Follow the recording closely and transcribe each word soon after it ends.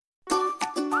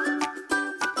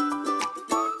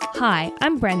Hi,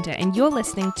 I'm Brenda and you're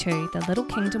listening to the Little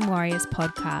Kingdom Warriors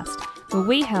podcast, where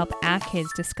we help our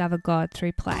kids discover God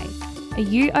through play. Are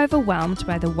you overwhelmed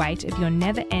by the weight of your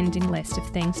never-ending list of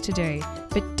things to do,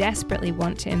 but desperately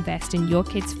want to invest in your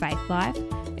kids' faith life?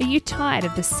 Are you tired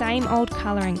of the same old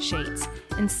colouring sheets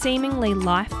and seemingly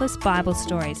lifeless Bible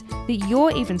stories that you're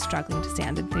even struggling to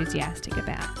sound enthusiastic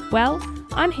about? Well,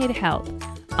 I'm here to help.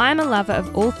 I'm a lover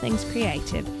of all things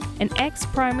creative, an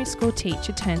ex-primary school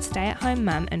teacher turned stay-at-home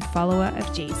mum and follower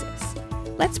of Jesus.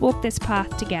 Let's walk this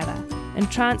path together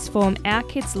and transform our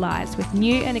kids' lives with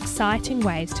new and exciting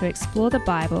ways to explore the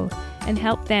Bible and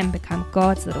help them become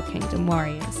God's little kingdom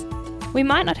warriors. We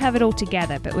might not have it all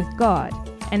together, but with God,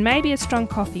 and maybe a strong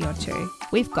coffee or two,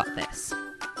 we've got this.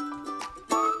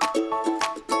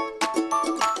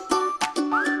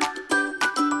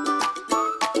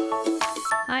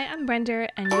 Hi, I'm Brenda,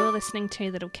 and you're listening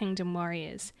to Little Kingdom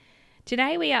Warriors.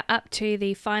 Today we are up to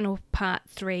the final part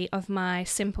 3 of my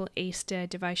Simple Easter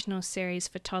devotional series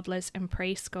for toddlers and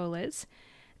preschoolers.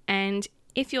 And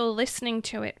if you're listening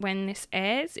to it when this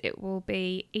airs, it will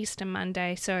be Easter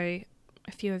Monday, so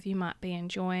a few of you might be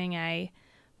enjoying a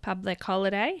public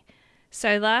holiday.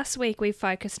 So last week we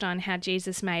focused on how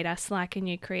Jesus made us like a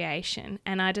new creation,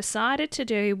 and I decided to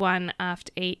do one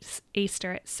after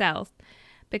Easter itself,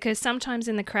 because sometimes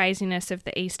in the craziness of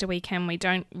the Easter weekend, we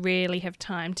don't really have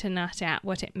time to nut out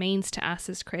what it means to us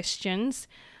as Christians,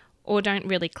 or don't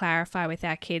really clarify with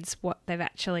our kids what they've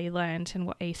actually learned and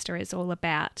what Easter is all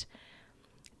about.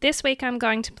 This week I'm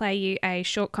going to play you a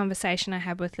short conversation I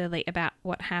had with Lily about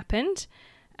what happened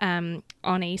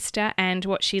on Easter and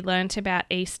what she learnt about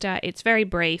Easter. It's very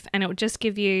brief, and it will just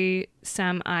give you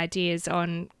some ideas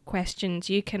on questions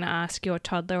you can ask your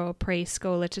toddler or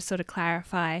preschooler to sort of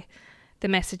clarify the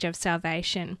message of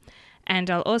salvation. And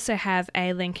I'll also have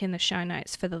a link in the show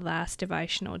notes for the last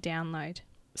devotional download.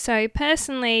 So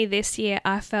personally, this year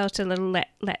I felt a little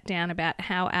let down about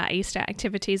how our Easter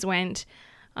activities went.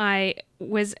 I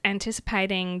was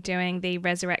anticipating doing the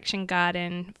Resurrection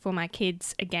Garden for my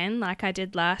kids again, like I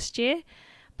did last year,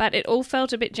 but it all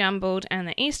felt a bit jumbled and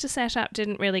the Easter setup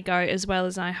didn't really go as well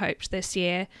as I hoped this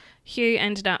year. Hugh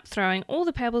ended up throwing all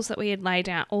the pebbles that we had laid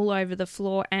out all over the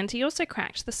floor, and he also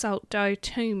cracked the salt dough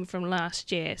tomb from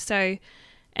last year. So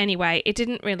anyway, it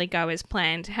didn't really go as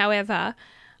planned. However,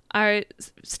 I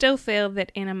still feel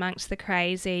that in amongst the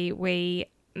crazy, we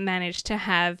managed to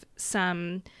have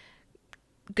some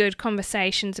good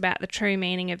conversations about the true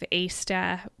meaning of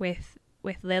Easter with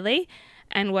Lily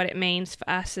and what it means for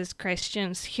us as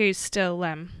Christians. Hugh's still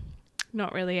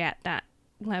not really at that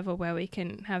level where we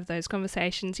can have those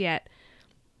conversations yet.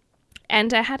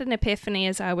 And I had an epiphany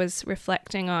as I was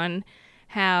reflecting on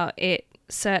how it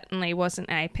certainly wasn't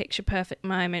a picture-perfect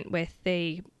moment with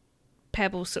the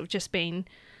pebbles sort of just being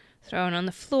thrown on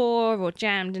the floor or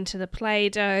jammed into the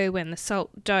Play-Doh when the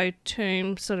salt dough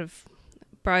tomb sort of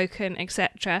broken,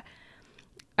 etc.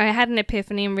 I had an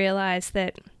epiphany and realised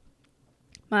that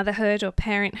motherhood or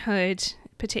parenthood,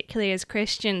 particularly as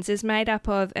Christians, is made up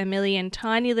of a million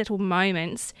tiny little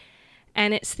moments,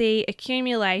 and it's the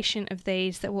accumulation of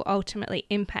these that will ultimately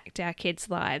impact our kids'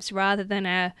 lives rather than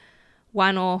a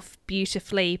one-off,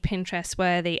 beautifully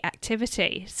Pinterest-worthy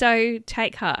activity. So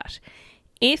take heart.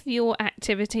 If your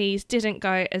activities didn't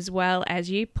go as well as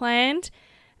you planned,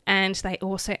 and they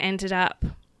also ended up,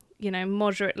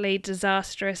 moderately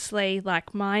disastrously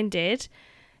like mine did,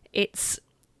 it's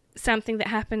something that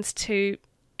happens to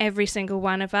every single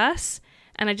one of us.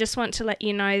 And I just want to let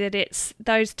you know that it's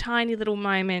those tiny little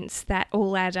moments that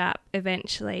all add up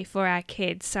eventually for our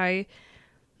kids. So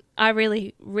I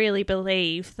really, really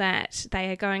believe that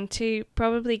they are going to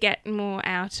probably get more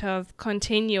out of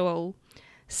continual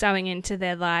sowing into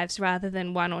their lives rather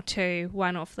than one or two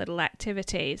one-off little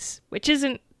activities, which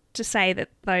isn't to say that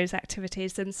those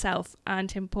activities themselves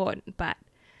aren't important, but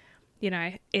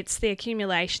it's the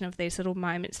accumulation of these little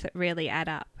moments that really add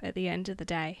up at the end of the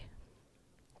day.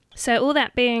 So all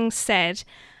that being said,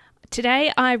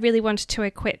 today I really wanted to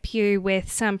equip you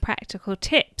with some practical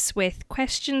tips, with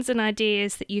questions and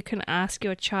ideas that you can ask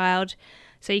your child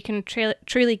so you can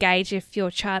truly gauge if your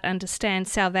child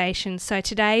understands salvation. So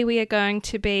today we are going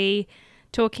to be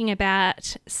talking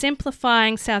about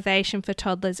simplifying salvation for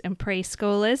toddlers and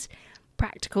preschoolers,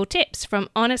 practical tips from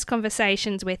honest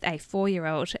conversations with a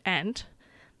 4-year-old, and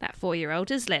that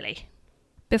 4-year-old is Lily.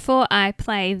 Before I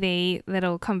play the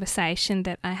little conversation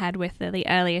that I had with Lily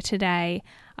earlier today,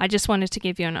 I just wanted to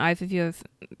give you an overview of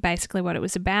basically what it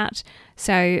was about.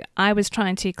 So I was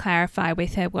trying to clarify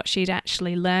with her what she'd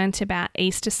actually learnt about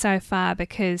Easter so far,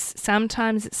 because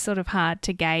sometimes it's sort of hard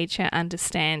to gauge her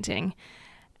understanding.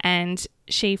 And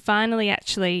she finally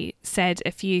actually said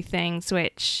a few things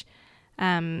which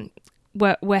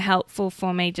were helpful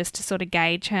for me just to sort of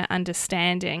gauge her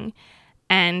understanding.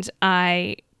 And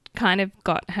I kind of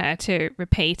got her to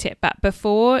repeat it. But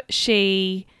before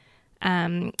we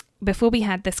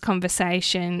had this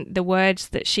conversation, the words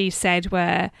that she said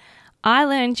were, "I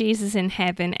learned Jesus in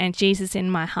heaven and Jesus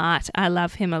in my heart. I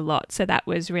love him a lot." So that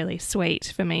was really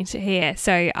sweet for me to hear.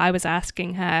 So I was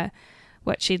asking her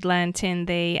what she'd learnt in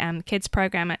the kids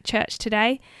program at church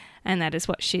today, and that is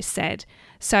what she said.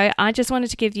 So I just wanted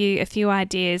to give you a few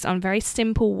ideas on very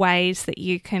simple ways that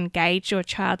you can gauge your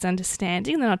child's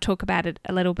understanding. Then I'll talk about it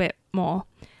a little bit more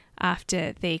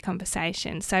after the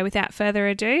conversation. So without further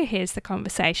ado, here's the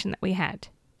conversation that we had.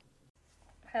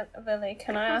 Lily,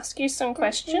 can I ask you some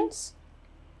questions?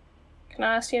 Can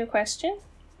I ask you a question?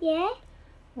 Yeah.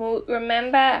 Well,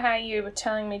 remember how you were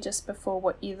telling me just before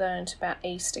what you learned about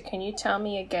Easter? Can you tell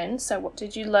me again? So what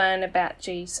did you learn about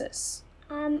Jesus?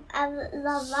 I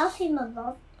love him a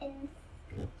lot, and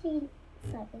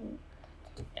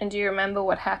And do you remember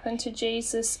what happened to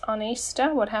Jesus on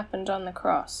Easter? What happened on the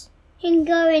cross? he can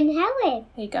go in heaven.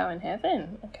 He go in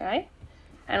heaven, okay.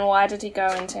 And why did he go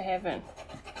into heaven?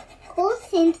 Cause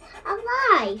he's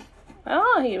alive.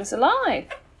 Oh, he was alive.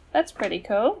 That's pretty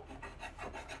cool.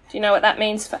 Do you know what that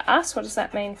means for us? What does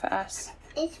that mean for us?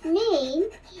 It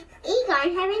means he's going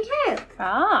to heaven too.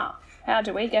 Ah, how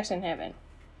do we get in heaven?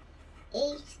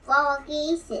 He follow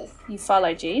Jesus. You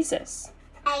follow Jesus.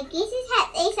 And Jesus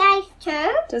has these eyes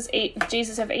too? Does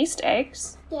Jesus have Easter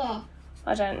eggs? Yeah.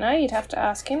 I don't know. You'd have to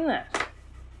ask him that.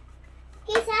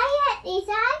 He say he has these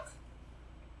eyes?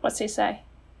 What's he say?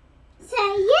 Say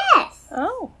yes.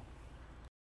 Oh.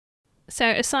 So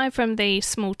aside from the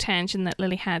small tangent that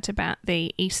Lily had about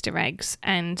the Easter eggs,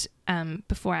 and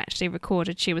before I actually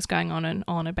recorded, she was going on and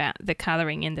on about the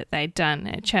colouring in that they'd done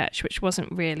at church, which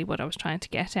wasn't really what I was trying to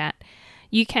get at.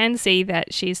 You can see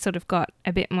that she's sort of got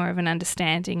a bit more of an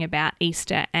understanding about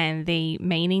Easter and the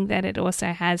meaning that it also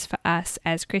has for us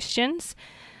as Christians.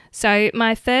 So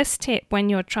my first tip when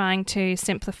you're trying to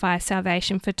simplify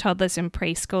salvation for toddlers and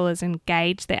preschoolers and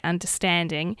gauge their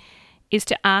understanding is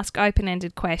to ask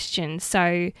open-ended questions.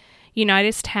 So you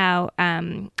noticed how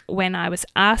when I was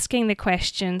asking the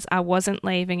questions, I wasn't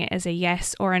leaving it as a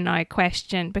yes or a no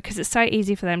question, because it's so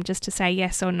easy for them just to say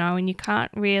yes or no, and you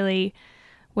can't really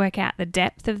work out the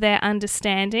depth of their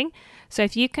understanding. So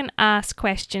if you can ask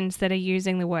questions that are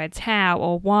using the words how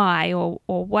or why or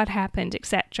what happened,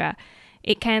 etc.,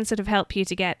 it can sort of help you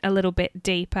to get a little bit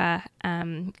deeper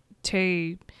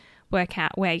to work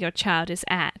out where your child is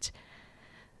at.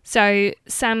 So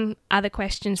some other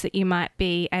questions that you might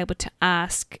be able to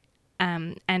ask,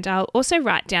 and I'll also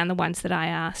write down the ones that I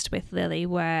asked with Lily,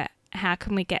 were how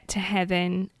can we get to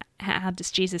heaven? How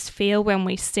does Jesus feel when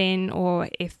we sin? Or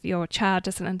if your child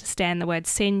doesn't understand the word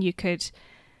sin, you could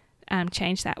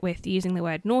change that with using the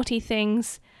word naughty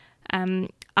things.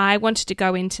 I wanted to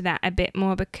go into that a bit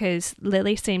more because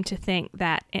Lily seemed to think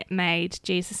that it made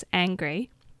Jesus angry.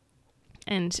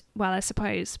 And while I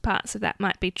suppose parts of that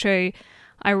might be true,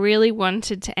 I really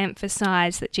wanted to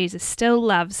emphasize that Jesus still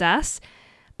loves us,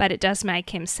 but it does make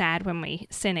him sad when we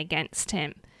sin against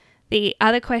him. The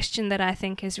other question that I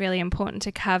think is really important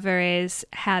to cover is,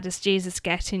 how does Jesus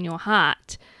get in your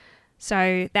heart?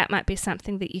 So that might be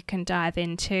something that you can dive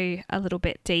into a little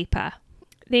bit deeper.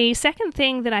 The second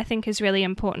thing that I think is really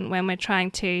important when we're trying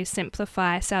to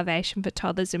simplify salvation for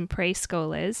toddlers and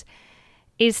preschoolers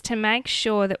is to make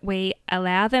sure that we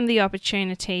allow them the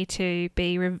opportunity to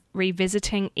be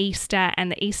revisiting Easter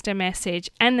and the Easter message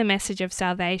and the message of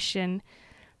salvation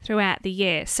throughout the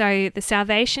year. So the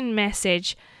salvation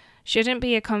message shouldn't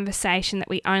be a conversation that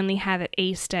we only have at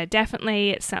Easter.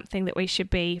 Definitely it's something that we should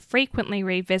be frequently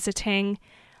revisiting.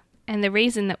 And the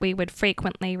reason that we would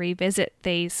frequently revisit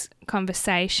these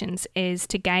conversations is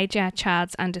to gauge our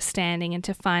child's understanding and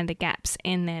to find the gaps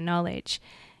in their knowledge.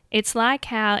 It's like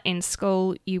how in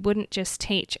school you wouldn't just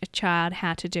teach a child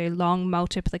how to do long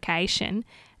multiplication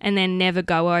and then never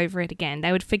go over it again.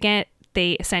 They would forget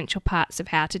the essential parts of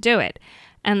how to do it.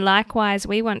 And likewise,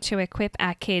 we want to equip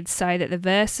our kids so that the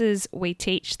verses we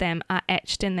teach them are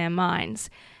etched in their minds.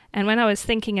 And when I was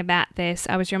thinking about this,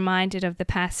 I was reminded of the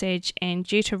passage in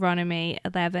Deuteronomy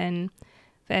 11,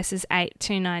 verses 8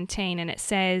 to 19, and it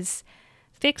says,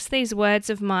 "Fix these words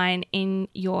of mine in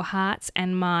your hearts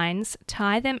and minds,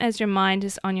 tie them as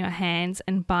reminders on your hands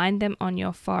and bind them on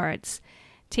your foreheads.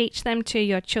 Teach them to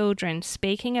your children,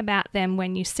 speaking about them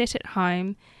when you sit at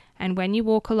home and when you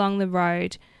walk along the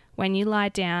road, when you lie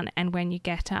down and when you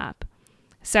get up."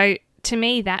 So to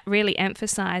me, that really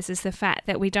emphasizes the fact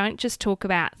that we don't just talk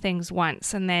about things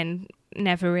once and then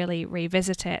never really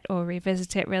revisit it, or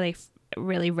revisit it really,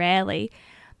 really rarely,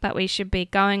 but we should be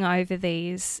going over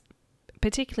these,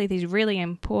 particularly these really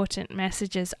important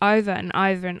messages, over and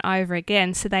over and over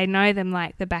again, so they know them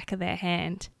like the back of their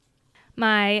hand.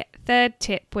 My third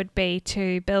tip would be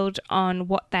to build on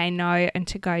what they know and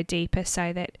to go deeper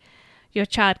so that your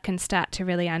child can start to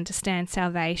really understand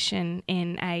salvation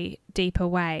in a deeper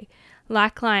way.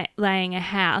 Like laying a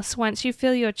house, once you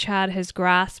feel your child has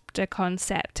grasped a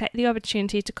concept, take the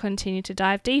opportunity to continue to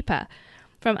dive deeper.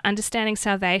 From understanding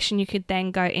salvation, you could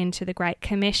then go into the Great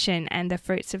Commission and the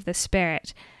fruits of the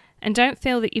Spirit. And don't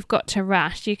feel that you've got to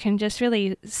rush. You can just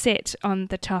really sit on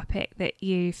the topic that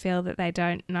you feel that they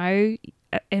don't know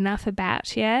enough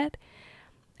about yet.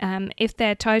 If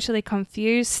they're totally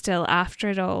confused still after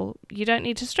it all, you don't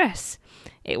need to stress.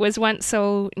 It was once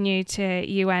all new to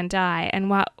you and I, and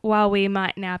while we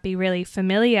might now be really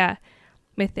familiar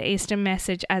with the Easter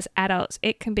message as adults,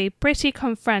 it can be pretty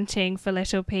confronting for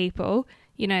little people.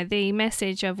 You know, the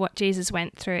message of what Jesus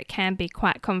went through, it can be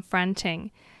quite confronting.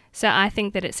 So I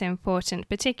think that it's important,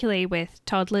 particularly with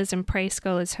toddlers and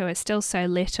preschoolers who are still so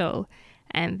little,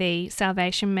 and the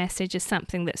salvation message is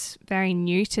something that's very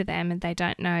new to them and they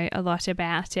don't know a lot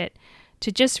about it,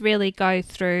 to just really go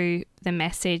through the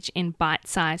message in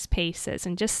bite-sized pieces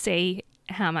and just see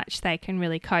how much they can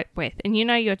really cope with. And you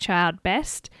know your child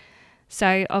best,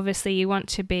 so obviously you want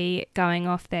to be going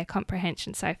off their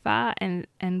comprehension so far and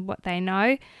what they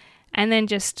know, and then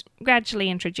just gradually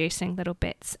introducing little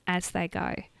bits as they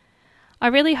go. I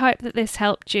really hope that this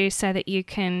helped you so that you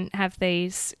can have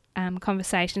these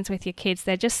conversations with your kids.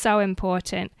 They're just so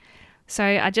important. So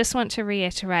I just want to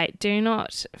reiterate, do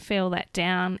not feel let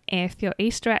down if your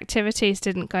Easter activities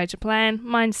didn't go to plan.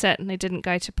 Mine certainly didn't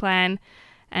go to plan.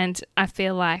 And I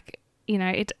feel like, you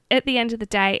know, at the end of the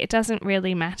day, it doesn't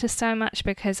really matter so much,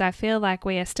 because I feel like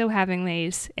we are still having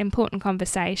these important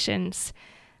conversations.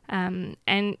 And,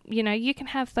 you know, you can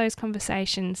have those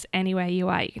conversations anywhere you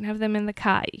are. You can have them in the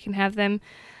car. You can have them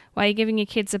while you're giving your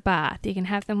kids a bath. You can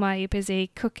have them while you're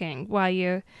busy cooking, while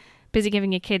you're busy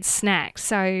giving your kids snacks.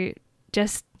 So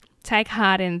just take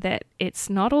heart in that it's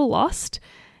not all lost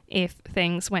if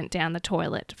things went down the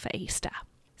toilet for Easter.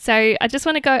 So I just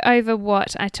want to go over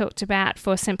what I talked about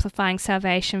for simplifying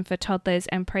salvation for toddlers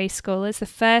and preschoolers. The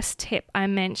first tip I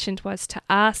mentioned was to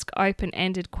ask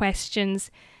open-ended questions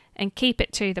and keep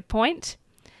it to the point.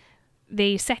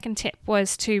 The second tip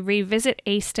was to revisit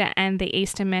Easter and the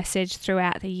Easter message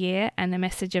throughout the year and the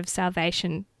message of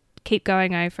salvation. Keep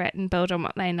going over it and build on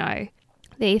what they know.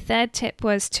 The third tip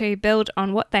was to build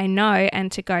on what they know and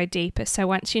to go deeper. So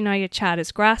once you know your child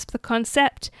has grasped the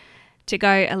concept, to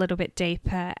go a little bit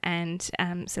deeper and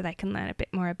so they can learn a bit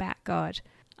more about God.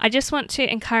 I just want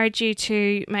to encourage you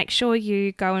to make sure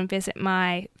you go and visit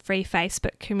my free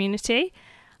Facebook community.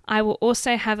 I will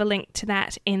also have a link to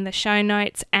that in the show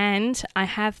notes, and I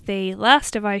have the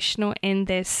last devotional in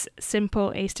this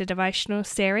Simple Easter Devotional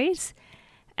series,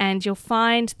 and you'll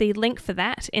find the link for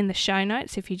that in the show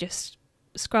notes if you just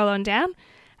scroll on down,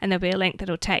 and there'll be a link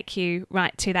that'll take you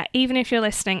right to that, even if you're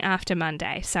listening after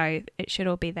Monday, so it should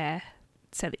all be there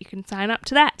so that you can sign up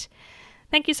to that.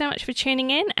 Thank you so much for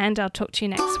tuning in, and I'll talk to you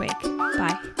next week.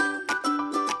 Bye.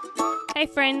 Hey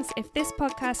friends, if this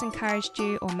podcast encouraged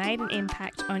you or made an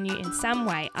impact on you in some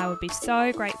way, I would be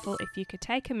so grateful if you could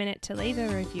take a minute to leave a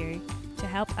review to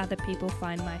help other people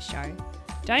find my show.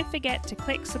 Don't forget to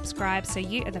click subscribe so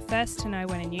you are the first to know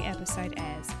when a new episode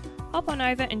airs. Hop on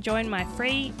over and join my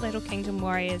free Little Kingdom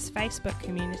Warriors Facebook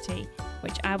community,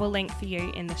 which I will link for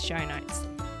you in the show notes.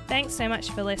 Thanks so much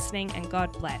for listening, and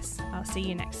God bless. I'll see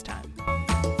you next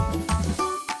time.